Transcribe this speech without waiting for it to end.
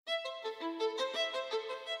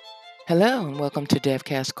Hello and welcome to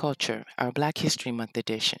DevCast Culture, our Black History Month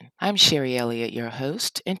edition. I'm Sherry Elliott, your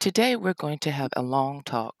host, and today we're going to have a long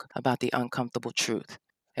talk about the uncomfortable truth.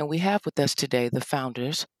 And we have with us today the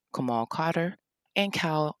founders, Kamal Carter and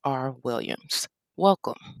Cal R. Williams.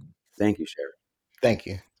 Welcome. Thank you, Sherry. Thank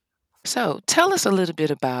you. So tell us a little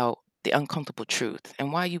bit about the uncomfortable truth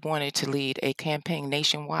and why you wanted to lead a campaign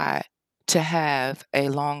nationwide to have a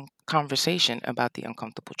long conversation about the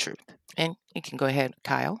uncomfortable truth. And you can go ahead,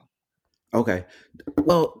 Kyle. Okay.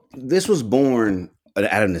 Well, this was born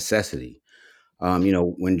out of necessity.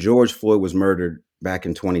 When George Floyd was murdered back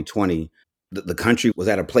in 2020, the country was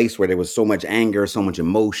at a place where there was so much anger, so much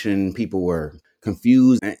emotion. People were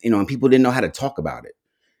confused, and people didn't know how to talk about it.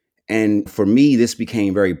 And for me, this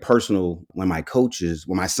became very personal when my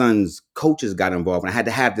son's coaches got involved, and I had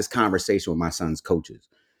to have this conversation with my son's coaches.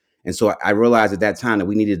 And so I realized at that time that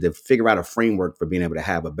we needed to figure out a framework for being able to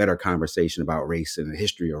have a better conversation about race and the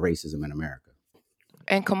history of racism in America.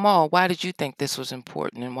 And Kamal, why did you think this was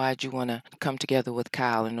important and why did you want to come together with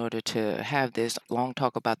Kyle in order to have this long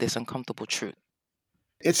talk about this uncomfortable truth?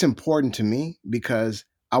 It's important to me because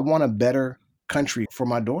I want a better country for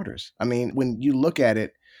my daughters. I mean, when you look at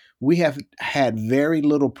it, we have had very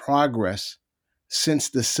little progress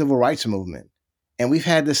since the civil rights movement. And we've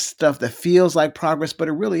had this stuff that feels like progress, but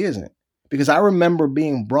it really isn't. Because I remember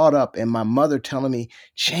being brought up and my mother telling me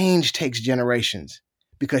change takes generations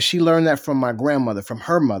because she learned that from my grandmother, from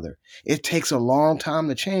her mother. It takes a long time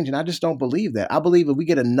to change. And I just don't believe that. I believe if we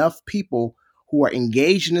get enough people who are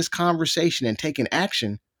engaged in this conversation and taking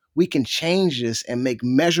action, we can change this and make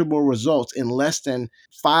measurable results in less than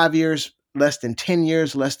 5 years, less than 10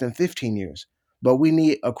 years, less than 15 years. But we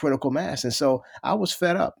need a critical mass. And so I was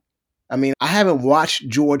fed up. I mean, I haven't watched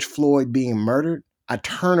George Floyd being murdered. I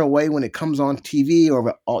turn away when it comes on TV or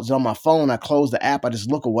if it's on my phone. I close the app. I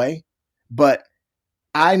just look away. But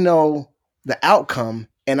I know the outcome.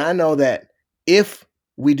 And I know that if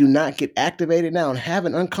we do not get activated now and have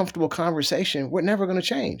an uncomfortable conversation, we're never going to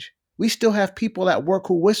change. We still have people at work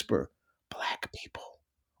who whisper, Black people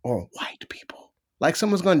or white people. Like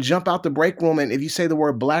someone's going to jump out the break room and if you say the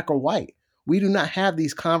word black or white, we do not have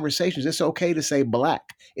these conversations. It's okay to say black.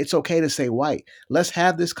 It's okay to say white. Let's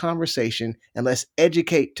have this conversation and let's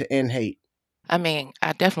educate to end hate. I mean,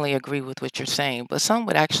 I definitely agree with what you're saying, but some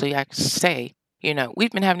would actually say,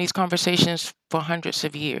 we've been having these conversations for hundreds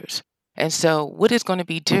of years. And so, what is going to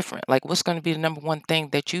be different? Like, what's going to be the number one thing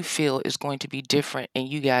that you feel is going to be different in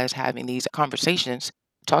you guys having these conversations,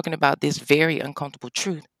 talking about this very uncomfortable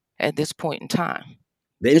truth at this point in time?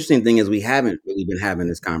 The interesting thing is we haven't really been having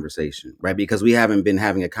this conversation, right? Because we haven't been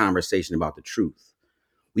having a conversation about the truth.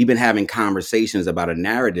 We've been having conversations about a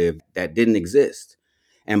narrative that didn't exist.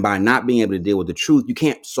 And by not being able to deal with the truth, you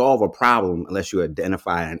can't solve a problem unless you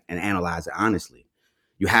identify and analyze it honestly.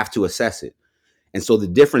 You have to assess it. And so the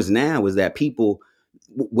difference now is that people,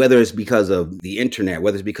 whether it's because of the internet,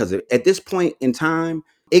 whether it's because of, at this point in time,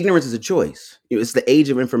 ignorance is a choice. It's the age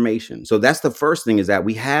of information. So that's the first thing, is that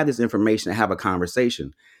we have this information to have a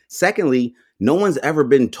conversation. Secondly, no one's ever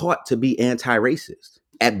been taught to be anti-racist.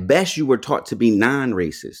 At best, you were taught to be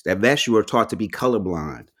non-racist. At best, you were taught to be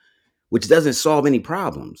colorblind, which doesn't solve any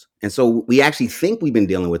problems. And so we actually think we've been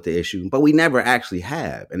dealing with the issue, but we never actually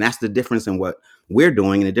have. And that's the difference in what we're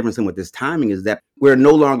doing. And the difference in what this timing is that we're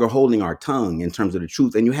no longer holding our tongue in terms of the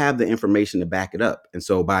truth, and you have the information to back it up. And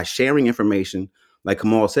so by sharing information, like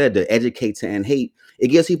Kamal said, to educate, to end hate, it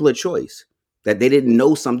gives people a choice that they didn't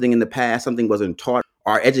know something in the past, something wasn't taught.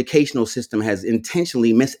 Our educational system has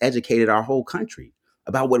intentionally miseducated our whole country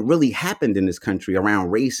about what really happened in this country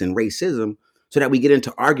around race and racism, so that we get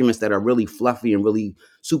into arguments that are really fluffy and really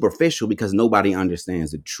superficial because nobody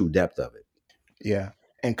understands the true depth of it. Yeah.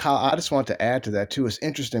 And Kyle, I just want to add to that too. It's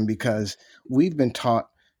interesting because we've been taught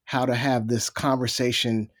how to have this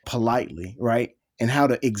conversation politely, right? And how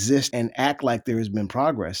to exist and act like there has been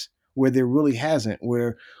progress where there really hasn't,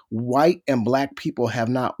 where white and black people have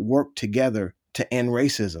not worked together to end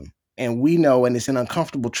racism. And we know, and it's an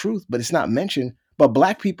uncomfortable truth, but it's not mentioned, but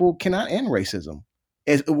black people cannot end racism.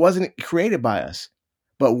 It wasn't created by us.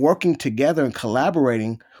 But working together and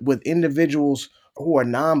collaborating with individuals who are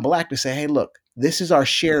non-black to say, hey, look, this is our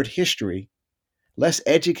shared history. Let's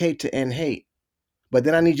educate to end hate. But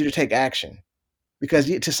then I need you to take action. Because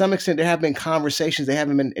to some extent, there have been conversations. They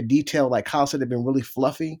haven't been detailed, like Kyle said, they've been really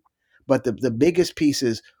fluffy. But the biggest piece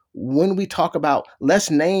is when we talk about,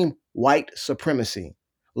 let's name white supremacy.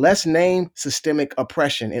 Let's name systemic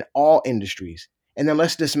oppression in all industries. And then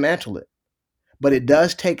let's dismantle it. But it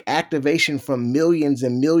does take activation from millions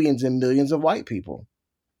and millions and millions of white people.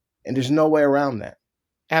 And there's no way around that.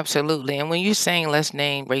 Absolutely. And when you're saying let's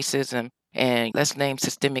name racism, and let's name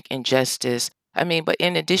systemic injustice. I mean, but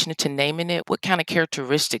in addition to naming it, what kind of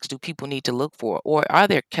characteristics do people need to look for? Or are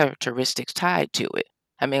there characteristics tied to it?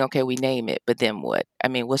 I mean, okay, we name it, but then what? I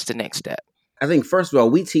mean, what's the next step? I think, first of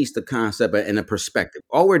all, we teach the concept and a perspective.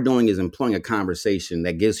 All we're doing is employing a conversation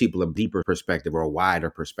that gives people a deeper perspective or a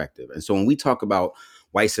wider perspective. And so when we talk about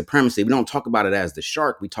white supremacy, we don't talk about it as the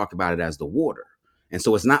shark, we talk about it as the water. And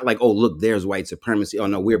so it's not like, oh, look, there's white supremacy. Oh,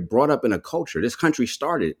 no, we're brought up in a culture. This country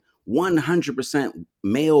started 100%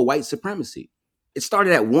 male white supremacy. It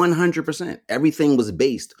started at 100%. Everything was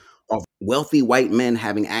based off wealthy white men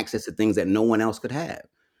having access to things that no one else could have.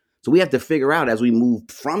 So we have to figure out, as we move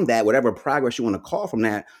from that, whatever progress you want to call from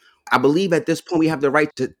that, I believe at this point we have the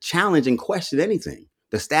right to challenge and question anything.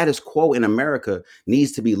 The status quo in America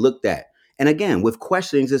needs to be looked at. And again, with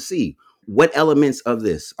questioning to see what elements of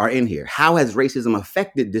this are in here. How has racism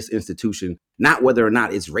affected this institution? Not whether or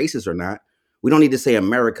not it's racist or not. We don't need to say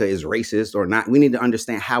America is racist or not. We need to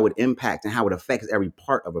understand how it impacts and how it affects every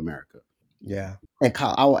part of America. Yeah. And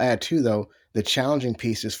Kyle, I will add too, though, the challenging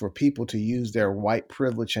piece is for people to use their white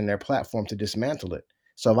privilege and their platform to dismantle it.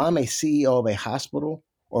 So if I'm a CEO of a hospital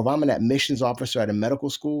or if I'm an admissions officer at a medical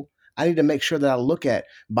school, I need to make sure that I look at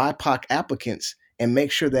BIPOC applicants and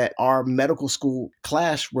make sure that our medical school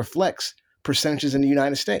class reflects percentages in the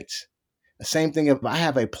United States. The same thing if I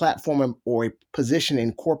have a platform or a position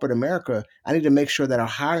in corporate America, I need to make sure that our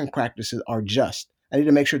hiring practices are just. I need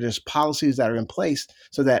to make sure there's policies that are in place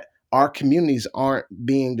so that our communities aren't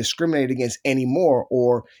being discriminated against anymore,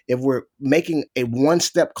 or if we're making a one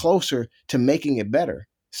step closer to making it better.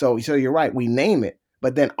 So you're right, we name it,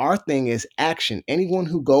 but then our thing is action. Anyone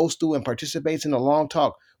who goes through and participates in the long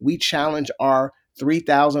talk, we challenge our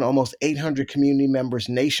 3,000, almost 800 community members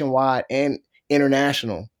nationwide and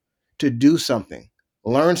international to do something.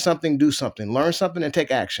 Learn something, do something. Learn something and take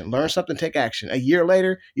action. Learn something, take action. A year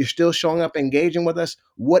later, you're still showing up, engaging with us.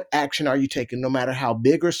 What action are you taking? No matter how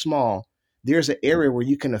big or small, there's an area where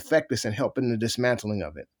you can affect this and help in the dismantling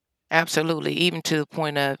of it. Absolutely. Even to the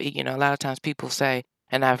point of, a lot of times people say,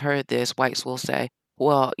 and I've heard this, whites will say,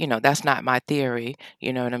 well, that's not my theory.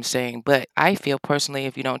 You know what I'm saying? But I feel personally,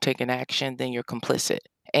 if you don't take an action, then you're complicit.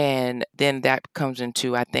 And then that comes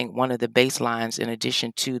into, I think, one of the baselines in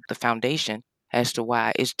addition to the foundation as to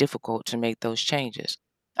why it's difficult to make those changes.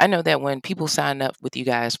 I know that when people sign up with you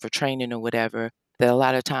guys for training or whatever, that a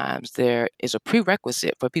lot of times there is a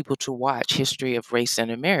prerequisite for people to watch History of Race in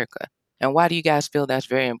America. And why do you guys feel that's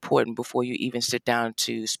very important before you even sit down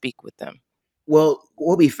to speak with them? Well,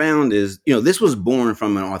 what we found is, this was born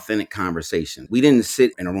from an authentic conversation. We didn't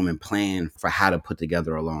sit in a room and plan for how to put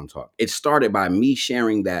together a long talk. It started by me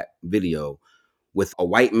sharing that video with a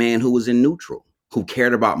white man who was in neutral, who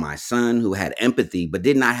cared about my son, who had empathy, but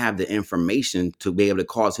did not have the information to be able to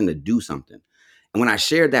cause him to do something. And when I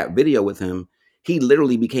shared that video with him, he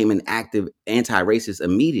literally became an active anti-racist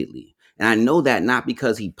immediately. And I know that not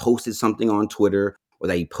because he posted something on Twitter or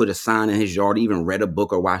that he put a sign in his yard, even read a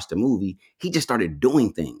book or watched a movie. He just started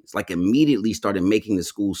doing things, like immediately started making the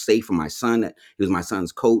school safe for my son. He was my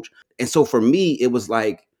son's coach. And so for me, it was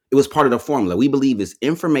part of the formula. We believe it's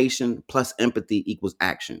information plus empathy equals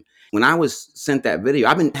action. When I was sent that video,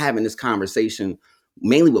 I've been having this conversation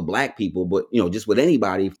mainly with Black people, but just with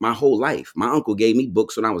anybody my whole life. My uncle gave me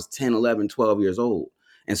books when I was 10, 11, 12 years old.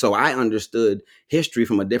 And so I understood history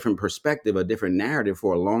from a different perspective, a different narrative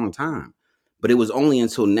for a long time. But it was only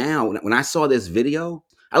until now, when I saw this video,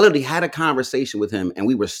 I literally had a conversation with him and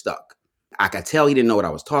we were stuck. I could tell he didn't know what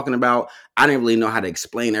I was talking about. I didn't really know how to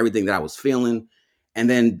explain everything that I was feeling. And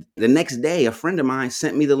then the next day, a friend of mine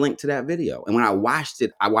sent me the link to that video. And when I watched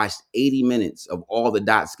it, I watched 80 minutes of all the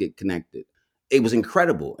dots get connected. It was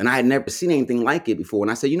incredible. And I had never seen anything like it before.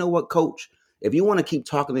 And I said, you know what, coach, if you want to keep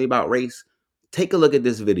talking to me about race, take a look at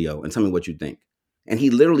this video and tell me what you think. And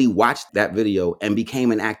he literally watched that video and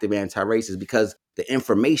became an active anti-racist because the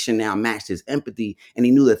information now matched his empathy and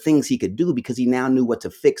he knew the things he could do because he now knew what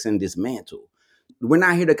to fix and dismantle. We're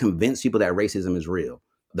not here to convince people that racism is real.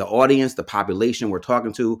 The audience, the population we're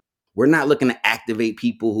talking to, we're not looking to activate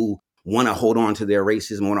people who want to hold on to their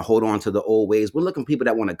racism, want to hold on to the old ways. We're looking for people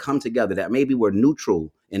that want to come together, that maybe were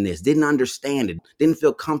neutral in this, didn't understand it, didn't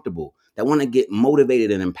feel comfortable, that want to get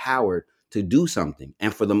motivated and empowered to do something.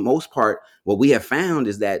 And for the most part, what we have found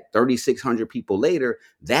is that 3,600 people later,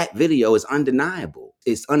 that video is undeniable.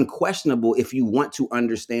 It's unquestionable if you want to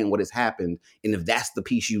understand what has happened. And if that's the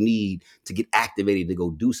piece you need to get activated to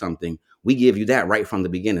go do something, we give you that right from the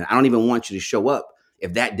beginning. I don't even want you to show up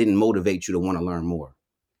if that didn't motivate you to want to learn more.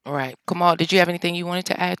 All right. Kamal, did you have anything you wanted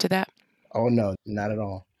to add to that? Oh, no, not at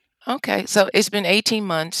all. Okay, so it's been 18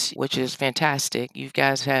 months, which is fantastic. You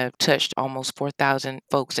guys have touched almost 4,000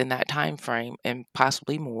 folks in that time frame and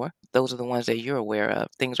possibly more. Those are the ones that you're aware of.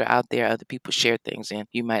 Things are out there, other people share things, and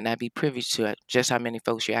you might not be privy to it, just how many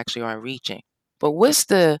folks you actually are reaching. But what's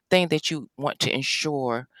the thing that you want to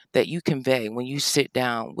ensure that you convey when you sit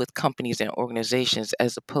down with companies and organizations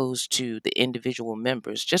as opposed to the individual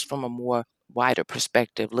members, just from a more wider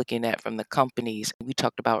perspective, looking at from the companies we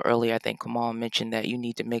talked about earlier? I think Kamal mentioned that you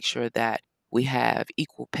need to make sure that we have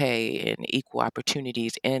equal pay and equal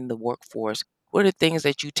opportunities in the workforce. What are the things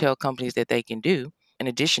that you tell companies that they can do in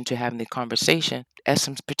addition to having the conversation as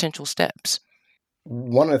some potential steps?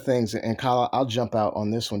 One of the things, and Kyle, I'll jump out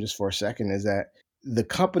on this one just for a second, is that the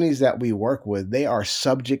companies that we work with, they are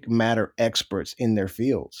subject matter experts in their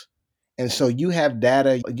fields. And so you have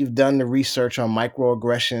data, you've done the research on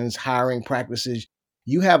microaggressions, hiring practices,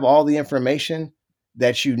 you have all the information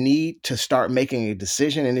that you need to start making a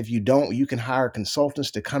decision. And if you don't, you can hire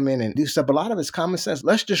consultants to come in and do stuff. But a lot of it's common sense.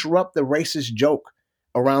 Let's disrupt the racist joke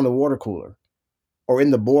around the water cooler or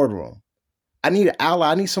in the boardroom. I need an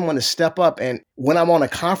ally. I need someone to step up. And when I'm on a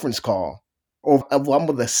conference call or if I'm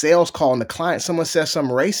with a sales call and the client, someone says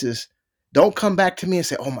something racist, don't come back to me and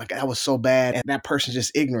say, oh my God, that was so bad. And that person's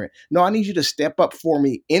just ignorant. No, I need you to step up for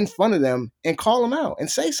me in front of them and call them out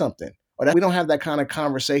and say something. Or that we don't have that kind of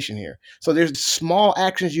conversation here. So there's small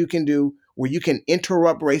actions you can do where you can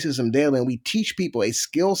interrupt racism daily. And we teach people a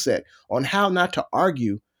skill set on how not to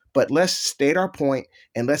argue, but let's state our point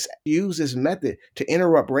and let's use this method to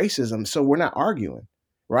interrupt racism so we're not arguing,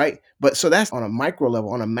 right? But so that's on a micro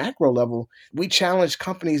level. On a macro level, we challenge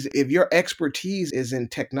companies, if your expertise is in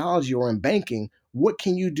technology or in banking, what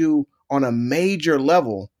can you do on a major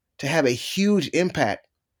level to have a huge impact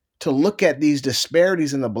to look at these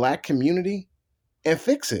disparities in the Black community and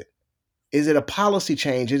fix it? Is it a policy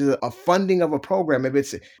change? Is it a funding of a program? If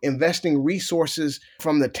it's investing resources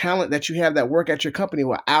from the talent that you have that work at your company,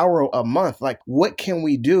 an hour a month, like what can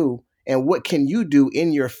we do and what can you do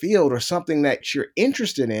in your field or something that you're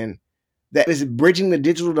interested in that is bridging the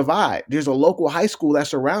digital divide? There's a local high school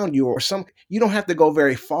that's around you or some, you don't have to go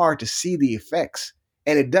very far to see the effects.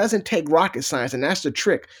 And it doesn't take rocket science. And that's the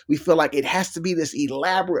trick. We feel like it has to be this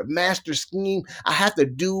elaborate master scheme. I have to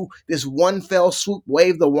do this one fell swoop,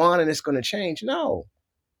 wave the wand, and it's going to change. No.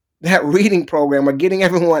 That reading program or getting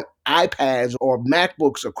everyone iPads or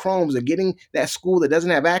MacBooks or Chromes or getting that school that doesn't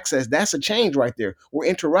have access, that's a change right there. We're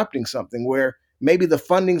interrupting something where maybe the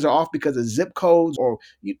fundings are off because of zip codes or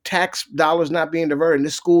tax dollars not being diverted. And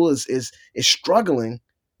this school is struggling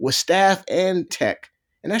with staff and tech.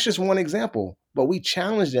 And that's just one example. But we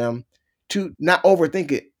challenge them to not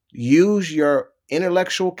overthink it. Use your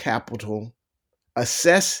intellectual capital,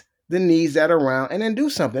 assess the needs that are around, and then do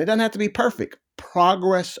something. It doesn't have to be perfect.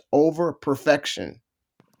 Progress over perfection.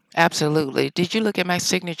 Absolutely. Did you look at my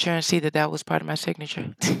signature and see that that was part of my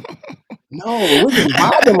signature? No, we're just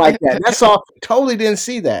vibing like that. That's all. Totally didn't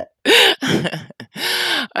see that.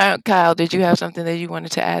 Kyle, did you have something that you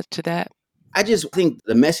wanted to add to that? I just think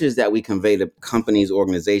the message that we convey to companies,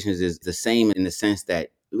 organizations is the same in the sense that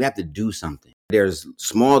we have to do something. There's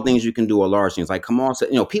small things you can do or large things. Like Kamal said,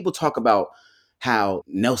 people talk about how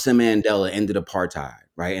Nelson Mandela ended apartheid,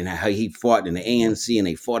 right? And how he fought in the ANC and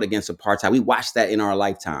they fought against apartheid. We watched that in our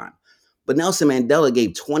lifetime. But Nelson Mandela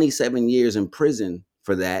gave 27 years in prison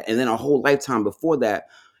for that. And then a whole lifetime before that.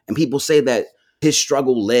 And people say that his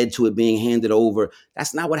struggle led to it being handed over.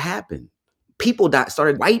 That's not what happened.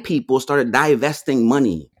 White people started divesting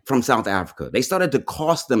money from South Africa. They started to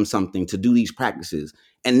cost them something to do these practices.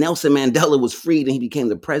 And Nelson Mandela was freed and he became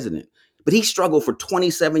the president. But he struggled for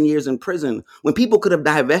 27 years in prison when people could have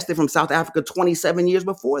divested from South Africa 27 years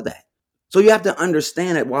before that. So you have to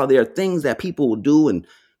understand that while there are things that people will do and,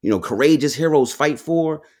 courageous heroes fight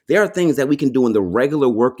for, there are things that we can do in the regular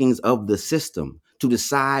workings of the system to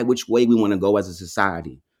decide which way we want to go as a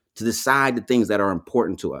society, to decide the things that are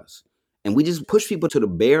important to us. And we just push people to the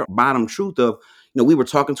bare bottom truth of, we were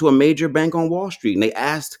talking to a major bank on Wall Street and they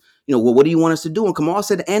asked, well, what do you want us to do? And Kamal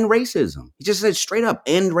said, end racism. He just said straight up,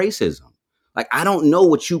 end racism. Like, I don't know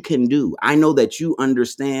what you can do. I know that you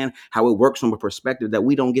understand how it works from a perspective that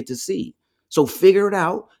we don't get to see. So figure it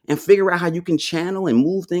out and figure out how you can channel and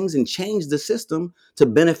move things and change the system to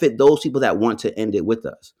benefit those people that want to end it with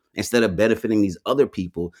us instead of benefiting these other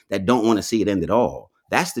people that don't want to see it end at all.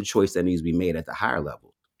 That's the choice that needs to be made at the higher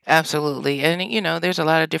level. Absolutely. And, there's a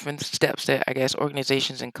lot of different steps that I guess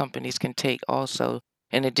organizations and companies can take also,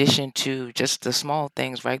 in addition to just the small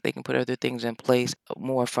things, right? They can put other things in place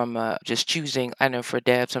more from just choosing. I know for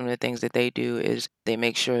Dev, some of the things that they do is they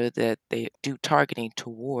make sure that they do targeting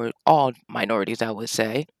toward all minorities, I would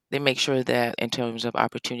say. They make sure that in terms of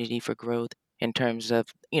opportunity for growth, in terms of,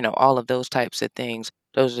 all of those types of things,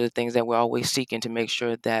 those are the things that we're always seeking to make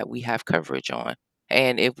sure that we have coverage on.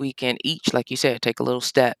 And if we can each, like you said, take a little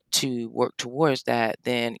step to work towards that,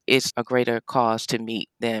 then it's a greater cause to meet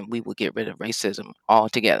than we will get rid of racism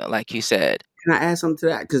altogether, like you said. Can I add something to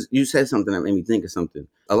that? Because you said something that made me think of something.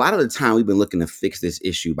 A lot of the time, we've been looking to fix this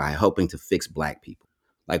issue by hoping to fix Black people.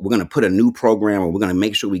 Like, we're going to put a new program, or we're going to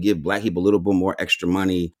make sure we give Black people a little bit more extra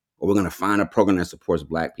money, or we're going to find a program that supports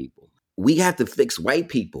Black people. We have to fix white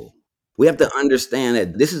people. We have to understand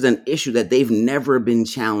that this is an issue that they've never been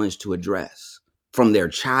challenged to address. From their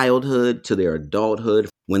childhood to their adulthood,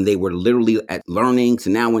 when they were literally at learning, to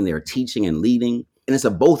now when they're teaching and leading. And it's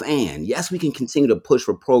a both and. Yes, we can continue to push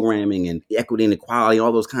for programming and equity and equality,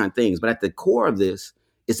 all those kind of things. But at the core of this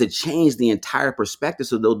is to change the entire perspective,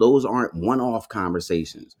 so those aren't one-off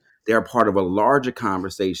conversations. They're part of a larger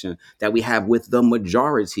conversation that we have with the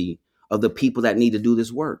majority of the people that need to do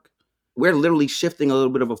this work. We're literally shifting a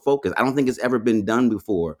little bit of a focus. I don't think it's ever been done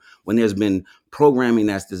before, when there's been programming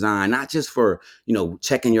that's designed not just for,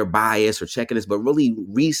 checking your bias or checking this, but really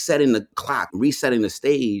resetting the clock, resetting the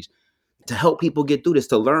stage to help people get through this,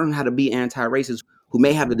 to learn how to be anti-racist who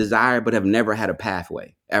may have the desire but have never had a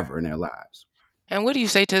pathway ever in their lives. And what do you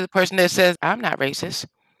say to the person that says, I'm not racist?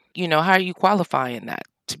 How are you qualifying that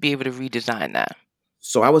to be able to redesign that?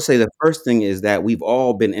 So I would say the first thing is that we've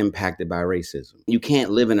all been impacted by racism. You can't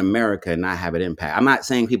live in America and not have an impact. I'm not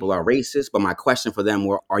saying people are racist, but my question for them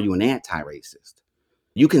were, are you an anti-racist?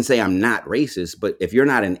 You can say I'm not racist, but if you're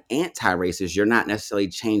not an anti-racist, you're not necessarily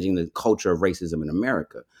changing the culture of racism in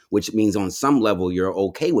America, which means on some level you're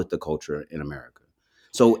okay with the culture in America.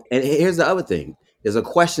 So, and here's the other thing. There's a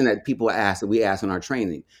question that people ask, that we ask in our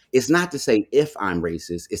training. It's not to say if I'm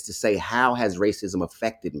racist, it's to say, how has racism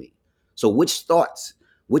affected me? So which thoughts,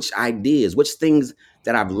 which ideas, which things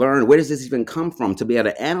that I've learned, where does this even come from, to be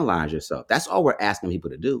able to analyze yourself? That's all we're asking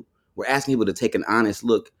people to do. We're asking people to take an honest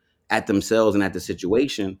look at themselves and at the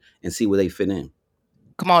situation and see where they fit in.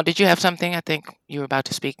 Kamal, did you have something? I think you were about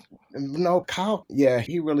to speak. No, Kyle, yeah,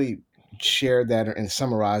 he really shared that and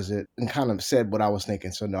summarized it and kind of said what I was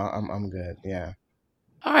thinking. So no, I'm good. Yeah.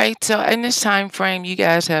 All right. So in this time frame, you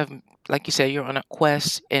guys have, like you said, you're on a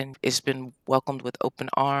quest and it's been welcomed with open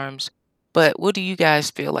arms. But what do you guys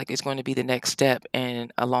feel like is going to be the next step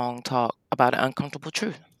in a long talk about an uncomfortable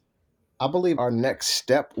truth? I believe our next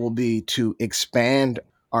step will be to expand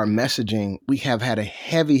our messaging. We have had a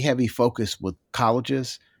heavy focus with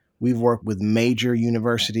colleges. We've worked with major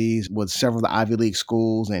universities, with several of the Ivy League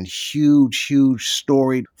schools, and huge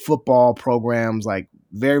storied football programs, like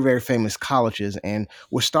very famous colleges. And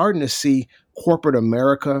we're starting to see corporate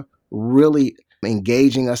America really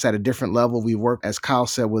engaging us at a different level. We work, as Kyle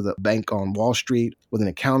said, with a bank on Wall Street, with an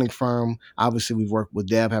accounting firm. Obviously, we've worked with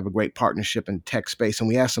Dev, have a great partnership in tech space, and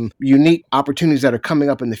we have some unique opportunities that are coming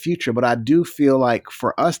up in the future. But I do feel like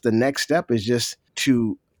for us, the next step is just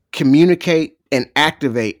to communicate and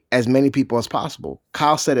activate as many people as possible.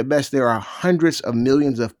 Kyle said it best. There are hundreds of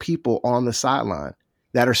millions of people on the sideline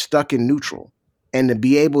that are stuck in neutral. And to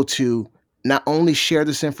be able to not only share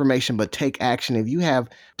this information, but take action. If you have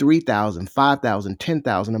 3,000, 5,000,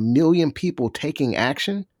 10,000, a million people taking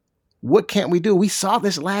action, what can't we do? We saw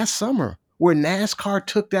this last summer where NASCAR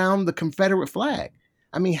took down the Confederate flag.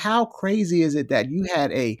 I mean, how crazy is it that you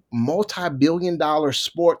had a multi-billion-dollar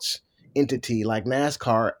sports entity like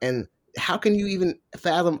NASCAR, and how can you even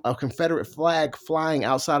fathom a Confederate flag flying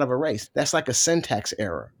outside of a race? That's like a syntax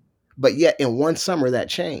error. But yet in one summer that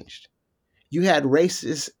changed. You had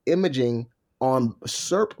racist imaging on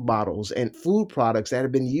syrup bottles and food products that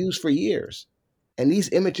have been used for years. And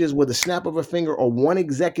these images, with a snap of a finger or one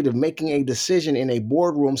executive making a decision in a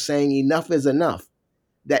boardroom saying enough is enough,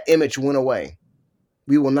 that image went away.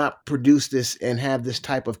 We will not produce this and have this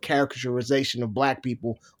type of caricaturization of Black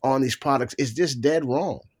people on these products. It's just dead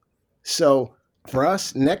wrong. So for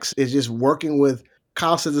us, next is just working with,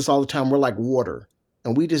 Kyle says this all the time, we're like water.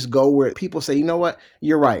 And we just go where people say, you know what,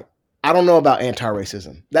 you're right. I don't know about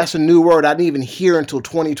anti-racism. That's a new word I didn't even hear until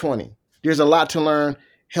 2020. There's a lot to learn.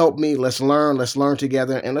 Help me. Let's learn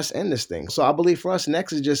together, and let's end this thing. So I believe for us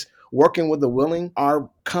next is just working with the willing. Our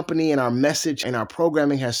company and our message and our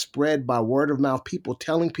programming has spread by word of mouth, people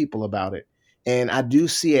telling people about it. And I do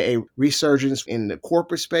see a resurgence in the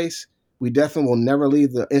corporate space. We definitely will never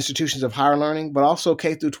leave the institutions of higher learning, but also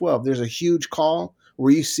K through 12. There's a huge call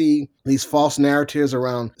where you see these false narratives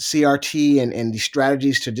around CRT and these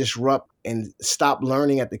strategies to disrupt and stop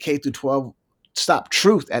learning at the K through 12, stop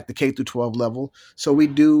truth at the K through 12 level. So we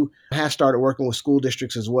do have started working with school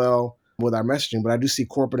districts as well with our messaging, but I do see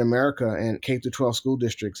corporate America and K through 12 school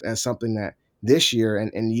districts as something that this year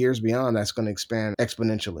and years beyond, that's going to expand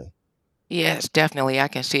exponentially. Yes, definitely. I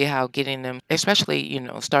can see how getting them, especially,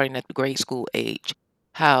 starting at the grade school age,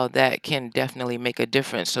 how that can definitely make a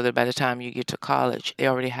difference so that by the time you get to college, they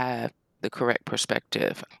already have the correct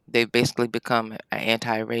perspective. They've basically become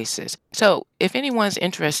anti-racist. So, if anyone's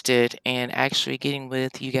interested in actually getting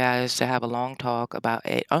with you guys to have a long talk about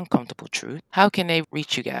a uncomfortable truth, how can they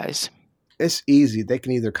reach you guys? It's easy. They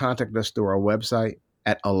can either contact us through our website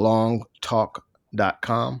at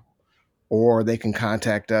alongtalk.com, or they can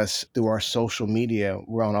contact us through our social media.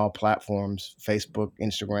 We're on all platforms: Facebook,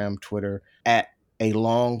 Instagram, Twitter, at a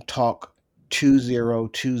long talk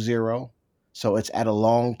 2020. So it's at a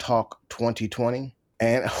long talk 2020.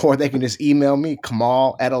 And or they can just email me,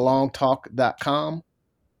 Kamal at alongtalk.com.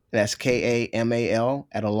 That's KAMAL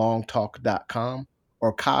at alongtalk.com,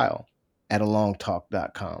 or Kyle at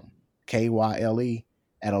alongtalk.com. KYLE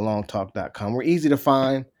at alongtalk.com. We're easy to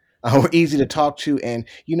find. We're easy to talk to. And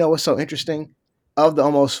you know what's so interesting? Of the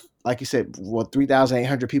almost, like you said,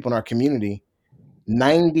 3,800 people in our community,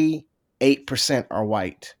 98% are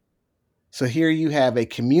white. So here you have a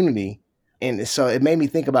community. And so it made me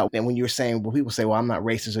think about, and when you were saying, well, people say, well, I'm not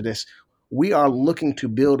racist or this. We are looking to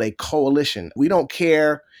build a coalition. We don't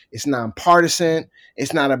care. It's nonpartisan.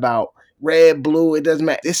 It's not about red, blue. It doesn't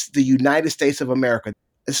matter. This is the United States of America.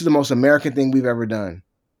 This is the most American thing we've ever done.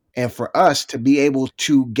 And for us to be able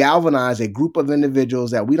to galvanize a group of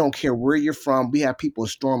individuals that we don't care where you're from. We have people in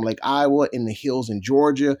Storm Lake, Iowa, in the hills in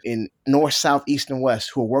Georgia, in north, south, east, and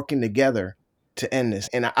west who are working together to end this.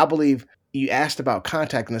 And I believe you asked about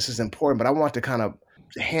contact, and this is important, but I want to kind of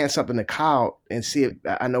hand something to Kyle and see if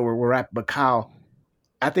I know where we're at. But Kyle,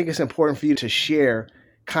 I think it's important for you to share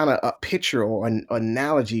kind of a picture or an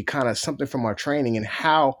analogy, kind of something from our training and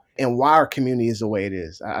how and why our community is the way it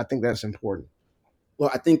is. I think that's important. Well,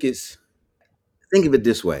 think of it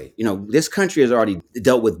this way. This country has already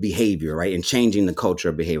dealt with behavior, right? And changing the culture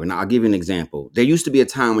of behavior. Now, I'll give you an example. There used to be a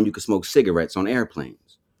time when you could smoke cigarettes on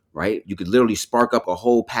airplanes, right? You could literally spark up a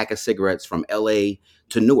whole pack of cigarettes from LA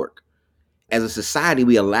to Newark. As a society,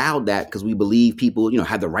 we allowed that because we believe people,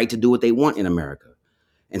 have the right to do what they want in America.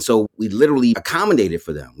 And so we literally accommodated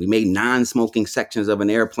for them. We made non-smoking sections of an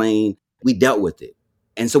airplane. We dealt with it.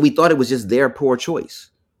 And so we thought it was just their poor choice.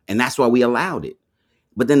 And that's why we allowed it.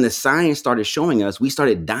 But then the science started showing us we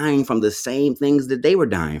started dying from the same things that they were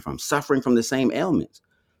dying from, suffering from the same ailments.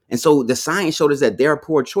 And so the science showed us that their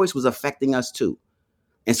poor choice was affecting us too.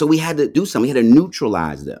 And so we had to do something. We had to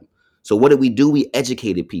neutralize them. So what did we do? We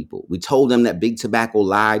educated people. We told them that big tobacco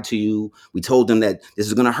lied to you. We told them that this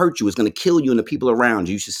is going to hurt you. It's going to kill you and the people around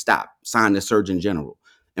you. You should stop. Sign the Surgeon General.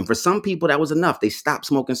 And for some people, that was enough. They stopped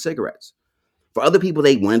smoking cigarettes. For other people,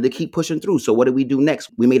 they wanted to keep pushing through. So what did we do next?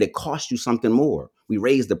 We made it cost you something more. We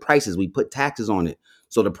raised the prices. We put taxes on it.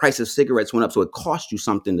 So the price of cigarettes went up. So it cost you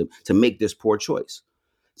something to make this poor choice.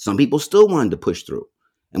 Some people still wanted to push through.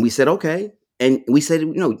 And we said, okay. And we said,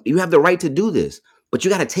 you have the right to do this, but you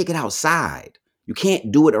got to take it outside. You can't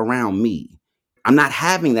do it around me. I'm not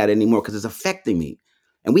having that anymore because it's affecting me.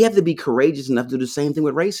 And we have to be courageous enough to do the same thing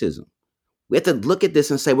with racism. We have to look at this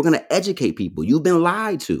and say, we're going to educate people. You've been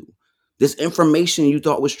lied to. This information you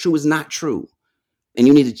thought was true is not true. And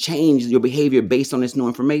you need to change your behavior based on this new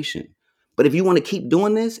information. But if you want to keep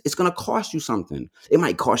doing this, it's going to cost you something. It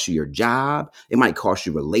might cost you your job. It might cost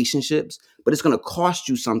you relationships, but it's going to cost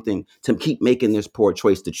you something to keep making this poor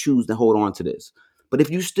choice, to choose to hold on to this. But if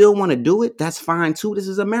you still want to do it, that's fine too. This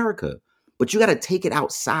is America. But you got to take it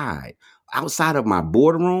outside of my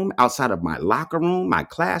boardroom, outside of my locker room, my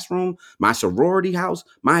classroom, my sorority house,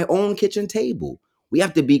 my own kitchen table. We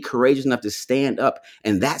have to be courageous enough to stand up.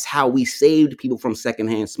 And that's how we saved people from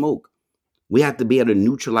secondhand smoke. We have to be able to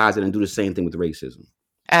neutralize it and do the same thing with racism.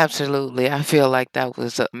 Absolutely. I feel like that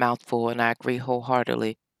was a mouthful, and I agree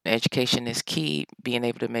wholeheartedly. Education is key. Being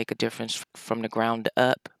able to make a difference from the ground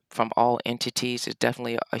up from all entities is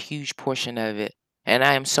definitely a huge portion of it. And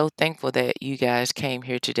I am so thankful that you guys came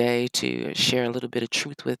here today to share a little bit of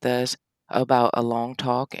truth with us about a long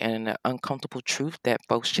talk and an uncomfortable truth that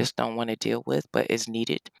folks just don't want to deal with, but is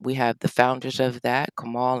needed. We have the founders of that,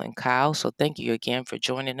 Kamal and Kyle. So thank you again for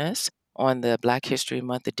joining us on the Black History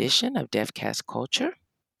Month edition of DevCast Culture.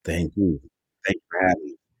 Thank you. Thank you for having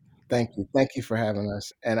me. Thank you. Thank you for having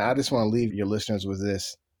us. And I just want to leave your listeners with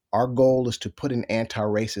this. Our goal is to put an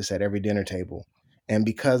anti-racist at every dinner table. And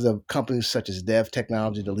because of companies such as Dev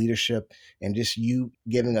Technology, the leadership, and just you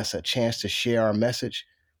giving us a chance to share our message,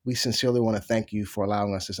 we sincerely want to thank you for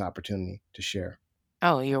allowing us this opportunity to share.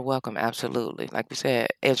 Oh, you're welcome. Absolutely. Like we said,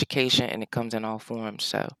 education, and it comes in all forms.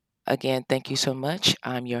 So, again, thank you so much.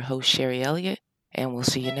 I'm your host, Sherry Elliott, and we'll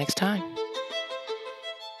see you next time.